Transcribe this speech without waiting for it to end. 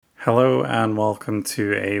Hello and welcome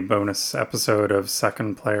to a bonus episode of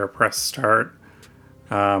Second Player Press Start.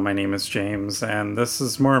 My name is James, and this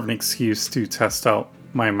is more of an excuse to test out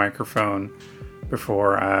my microphone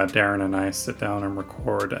before Darren and I sit down and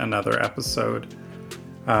record another episode.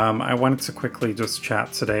 I wanted to quickly just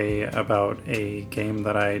chat today about a game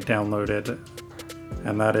that I downloaded,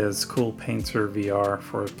 and that is Cool Painter VR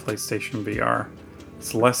for PlayStation VR.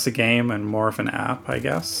 It's less a game and more of an app, I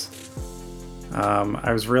guess.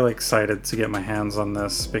 I was really excited to get my hands on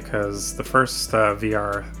this because the first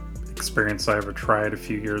VR experience I ever tried a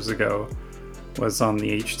few years ago was on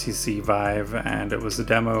the HTC Vive, and it was a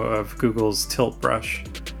demo of Google's Tilt Brush.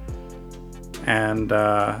 And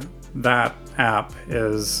that app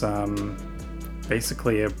is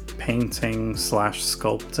basically a painting /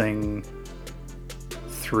 sculpting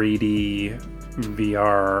 3D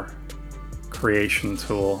VR creation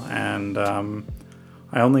tool, and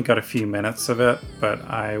I only got a few minutes of it, but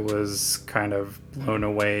I was kind of blown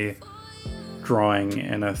away drawing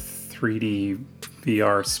in a 3D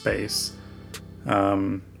VR space.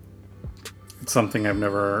 It's something I've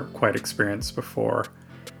never quite experienced before.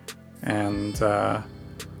 And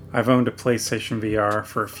I've owned a PlayStation VR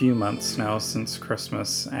for a few months now, since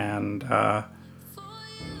Christmas, and I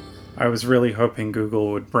was really hoping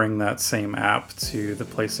Google would bring that same app to the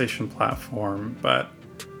PlayStation platform, but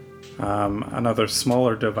another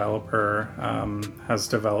smaller developer has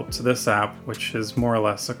developed this app, which is more or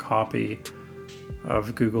less a copy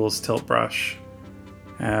of Google's Tilt Brush.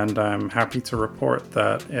 And I'm happy to report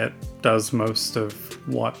that it does most of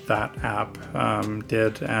what that app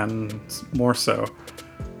did, and more so.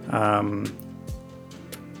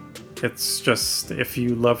 It's just, if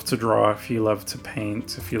you love to draw, if you love to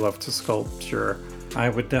paint, if you love to sculpture, I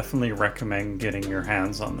would definitely recommend getting your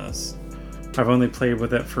hands on this. I've only played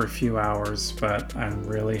with it for a few hours, but I'm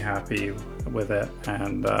really happy with it,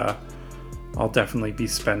 and I'll definitely be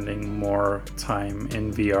spending more time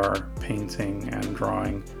in VR painting and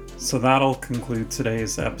drawing. So that'll conclude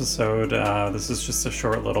today's episode. This is just a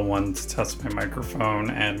short little one to test my microphone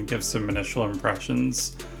and give some initial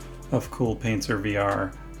impressions of Cool Painter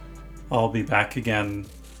VR. I'll be back again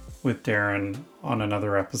with Darren on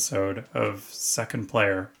another episode of Second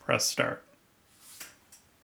Player Press Start.